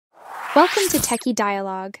Welcome to Techie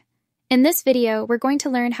Dialogue. In this video, we're going to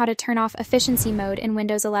learn how to turn off efficiency mode in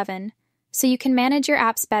Windows 11, so you can manage your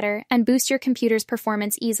apps better and boost your computer's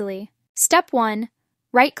performance easily. Step 1.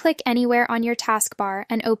 Right-click anywhere on your taskbar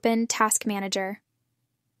and open Task Manager.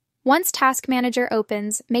 Once Task Manager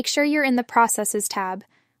opens, make sure you're in the Processes tab,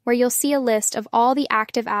 where you'll see a list of all the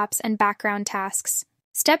active apps and background tasks.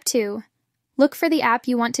 Step 2. Look for the app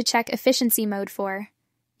you want to check efficiency mode for.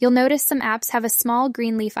 You'll notice some apps have a small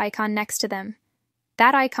green leaf icon next to them.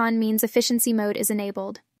 That icon means efficiency mode is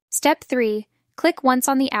enabled. Step 3. Click once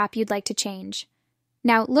on the app you'd like to change.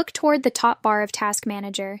 Now look toward the top bar of Task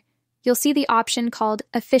Manager. You'll see the option called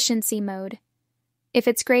Efficiency Mode. If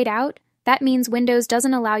it's grayed out, that means Windows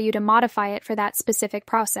doesn't allow you to modify it for that specific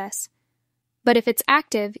process. But if it's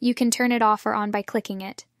active, you can turn it off or on by clicking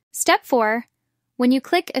it. Step 4. When you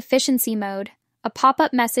click Efficiency Mode, a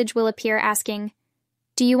pop-up message will appear asking,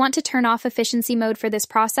 "Do you want to turn off efficiency mode for this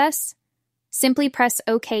process?" Simply press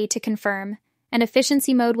OK to confirm, and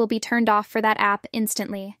efficiency mode will be turned off for that app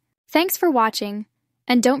instantly. Thanks for watching,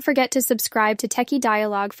 and don't forget to subscribe to Techie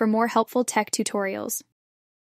Dialogue for more helpful tech tutorials.